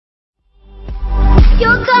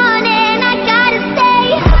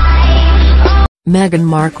Meghan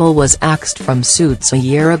Markle was axed from Suits a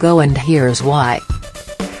year ago, and here's why.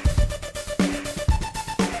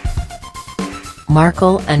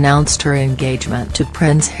 Markle announced her engagement to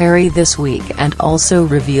Prince Harry this week and also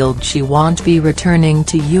revealed she won't be returning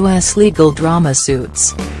to US legal drama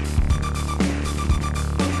Suits.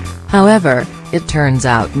 However, it turns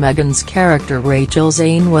out Meghan's character Rachel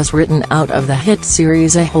Zane was written out of the hit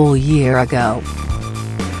series a whole year ago.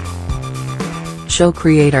 Show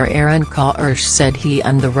creator Aaron Koersch said he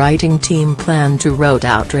and the writing team plan to write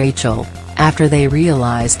out Rachel, after they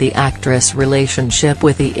realized the actress' relationship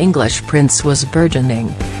with the English prince was burgeoning.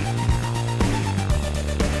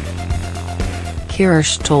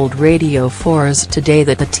 Koersch told Radio 4's Today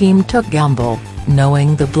that the team took a gamble,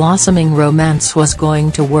 knowing the blossoming romance was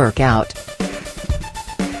going to work out.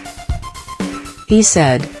 He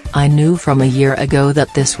said, "I knew from a year ago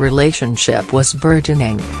that this relationship was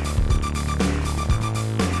burgeoning.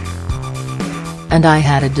 And I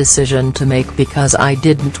had a decision to make because I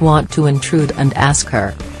didn't want to intrude and ask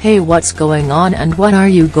her, 'Hey, what's going on and what are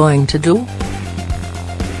you going to do?'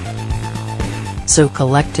 So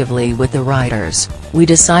collectively with the writers, we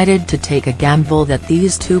decided to take a gamble that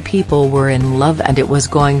these two people were in love and it was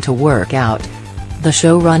going to work out." The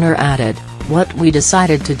showrunner added, "What we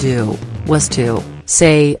decided to do was to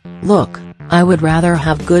say, look, I would rather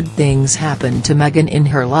have good things happen to Meghan in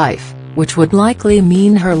her life, which would likely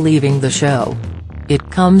mean her leaving the show." It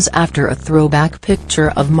comes after a throwback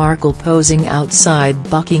picture of Markle posing outside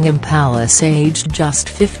Buckingham Palace aged just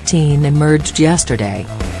 15 emerged yesterday.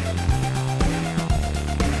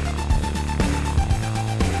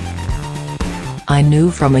 "I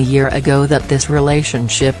knew from a year ago that this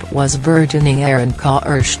relationship was burgeoning," Aaron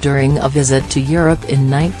Koersch during a visit to Europe in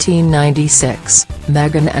 1996,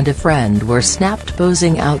 Meghan and a friend were snapped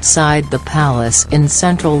posing outside the palace in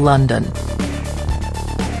central London.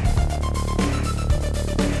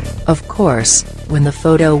 Of course, when the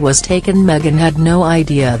photo was taken, Meghan had no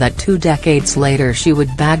idea that 2 decades later she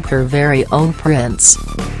would bag her very own prince.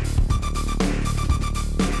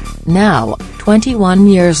 Now, 21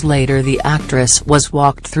 years later, the actress was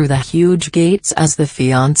walked through the huge gates as the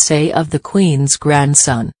fiancé of the Queen's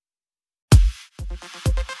grandson.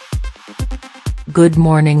 Good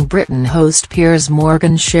Morning Britain host Piers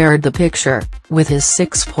Morgan shared the picture, with his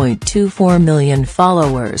 6.24 million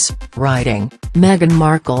followers, writing, "Meghan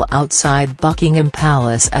Markle outside Buckingham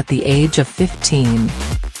Palace at the age of 15.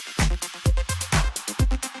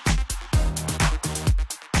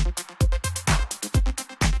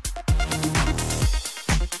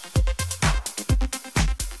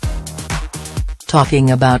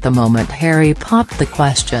 Talking about the moment Harry popped the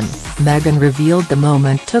question, Meghan revealed the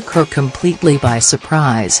moment took her completely by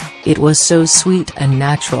surprise. "It was so sweet and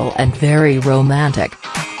natural and very romantic.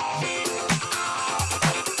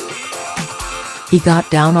 He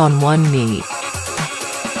got down on one knee.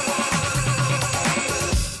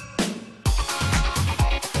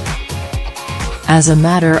 As a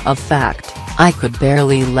matter of fact, I could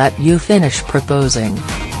barely let you finish proposing.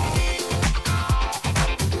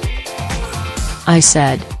 I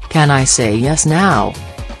said, 'Can I say yes now?'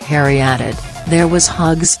 Harry added, 'There was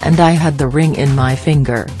hugs and I had the ring in my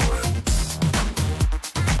finger.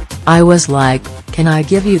 I was like, "Can I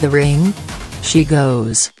give you the ring?" She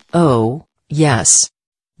goes, "Oh, yes.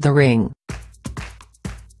 The ring."